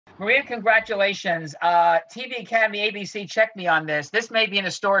Maria, congratulations. TV Academy, ABC, check me on this. This may be an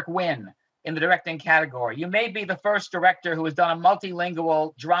historic win in the directing category. You may be the first director who has done a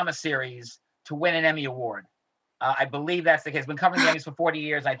multilingual drama series to win an Emmy Award. I believe that's the case. Been covering the Emmys for 40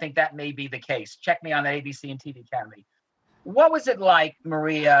 years. I think that may be the case. Check me on the ABC and TV Academy. What was it like,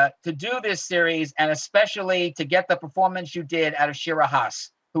 Maria, to do this series and especially to get the performance you did out of Shira Haas,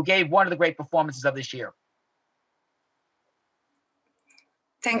 who gave one of the great performances of this year?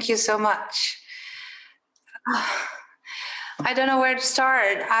 Thank you so much. I don't know where to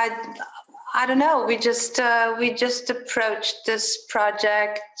start. I don't know. We just approached this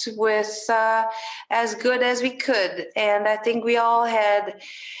project with as good as we could, and I think we all had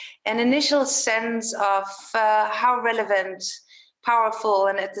an initial sense of how relevant, powerful,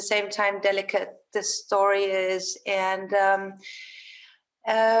 and at the same time delicate this story is. And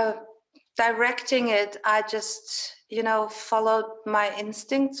directing it, I just followed my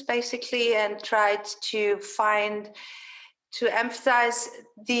instincts basically and tried to emphasize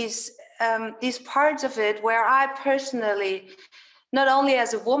these parts of it where I personally, not only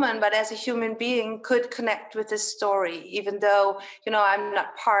as a woman, but as a human being, could connect with this story, even though, I'm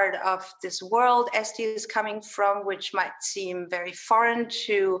not part of this world Esti is coming from, which might seem very foreign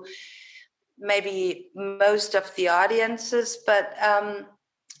to maybe most of the audiences. But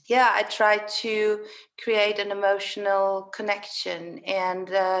I tried to create an emotional connection. And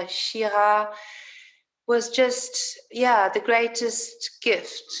Shira was just the greatest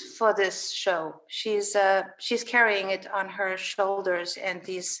gift for this show. She's carrying it on her shoulders, and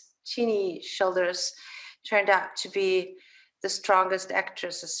these teeny shoulders turned out to be the strongest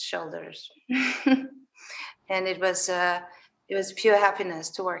actress's shoulders. And it was pure happiness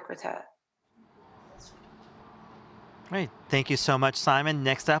to work with her. Great, thank you so much, Simon.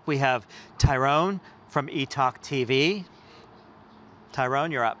 Next up we have Tyrone from eTalk TV. Tyrone,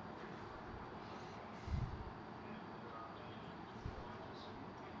 you're up.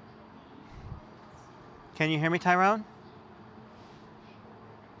 Can you hear me, Tyrone?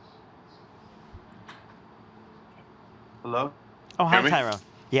 Hello? Oh, hi, Tyrone.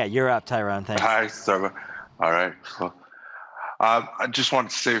 Yeah, you're up, Tyrone. Thanks. Hi, Sarah. All right. Well, I just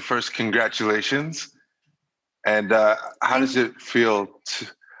wanted to say first, congratulations. And how does it feel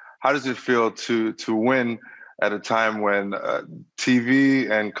to win at a time when TV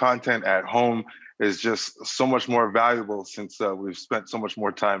and content at home is just so much more valuable since we've spent so much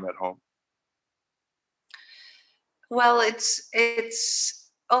more time at home? Well, it's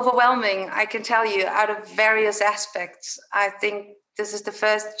overwhelming, I can tell you, out of various aspects. I think this is the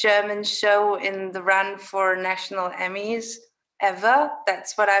first German show in the run for national Emmys ever.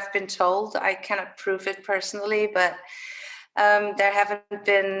 That's what I've been told. I cannot prove it personally, but there haven't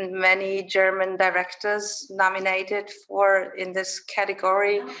been many German directors nominated in this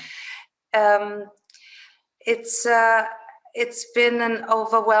category. It's been an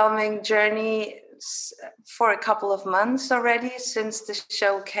overwhelming journey for a couple of months already since the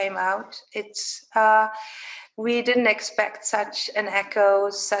show came out. We didn't expect such an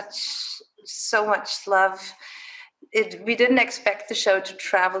echo, so much love. We didn't expect the show to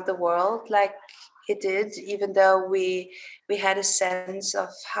travel the world like it did, even though we had a sense of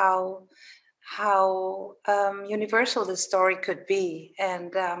how universal the story could be,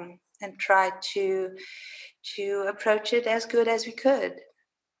 and tried to approach it as good as we could.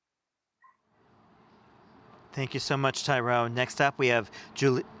 Thank you so much, Tyrone. Next up, we have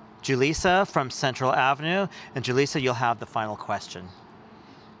Julissa from Central Avenue. And Julissa, you'll have the final question.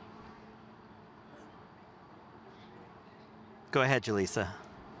 Go ahead, Julissa.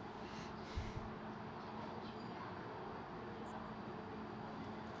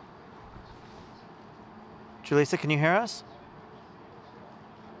 Julissa, can you hear us?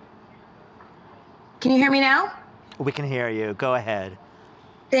 Can you hear me now? We can hear you. Go ahead.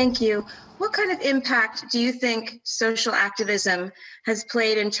 Thank you. What kind of impact do you think social activism has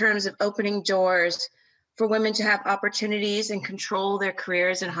played in terms of opening doors for women to have opportunities and control their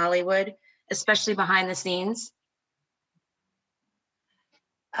careers in Hollywood, especially behind the scenes?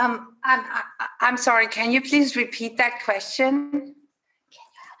 I'm sorry, can you please repeat that question?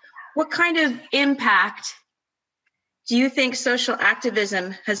 What kind of impact do you think social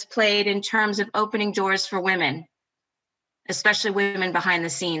activism has played in terms of opening doors for women, especially women behind the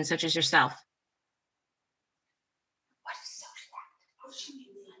scenes, such as yourself? What is social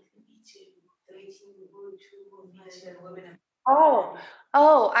activism?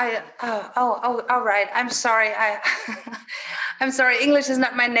 All right. I'm sorry. I'm sorry. English is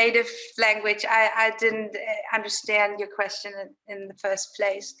not my native language. I didn't understand your question in the first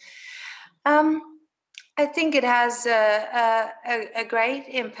place. I think it has a great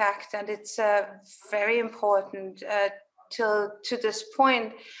impact, and it's very important to this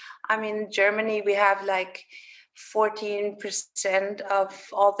point. I mean, in Germany, we have like 14% of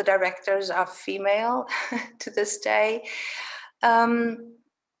all the directors are female to this day.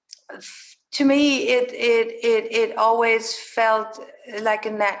 To me, it always felt like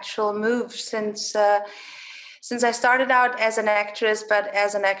a natural move since I started out as an actress, but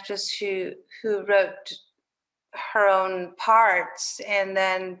as an actress who wrote her own parts, and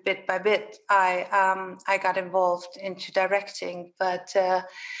then bit by bit I got involved into directing. But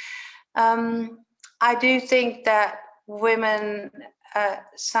I do think that women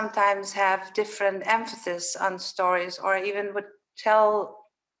sometimes have different emphasis on stories, or even would tell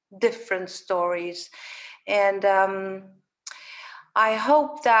different stories. And I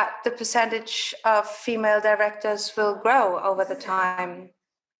hope that the percentage of female directors will grow over the time.